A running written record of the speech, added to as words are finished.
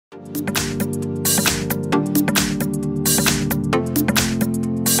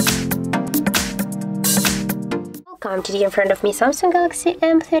I'm today in front of me Samsung Galaxy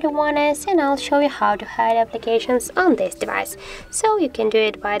M31s, and I'll show you how to hide applications on this device. So you can do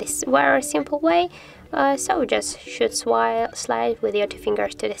it by this very simple way. So just should slide with your two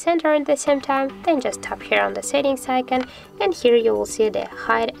fingers to the center at the same time, then just tap here on the settings icon, and here you will see the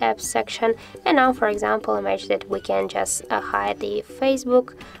hide apps section. And now, for example, imagine that we can just hide the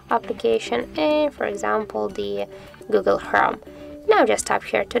Facebook application and, for example, the Google Chrome. Now just tap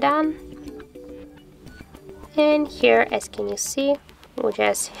here to done. And here, as can you see, we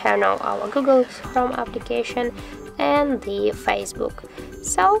just have now our Google Chrome application and the Facebook.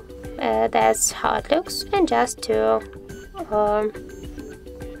 So that's how it looks. And just to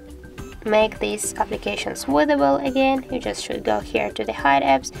make these applications visible again, you just should go here to the hide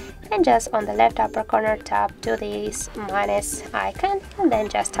apps and just on the left upper corner tap to this minus icon, and then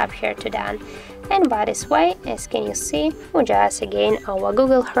just tap here to done. And by this way, as can you see, we just again our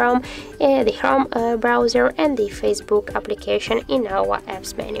Google Chrome, the Chrome browser and the Facebook application in our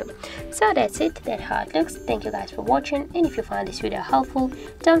apps menu. So that's it, that's how it looks. Thank you guys for watching, and if you found this video helpful,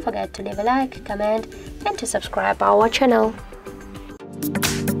 don't forget to leave a like, comment and to subscribe our channel.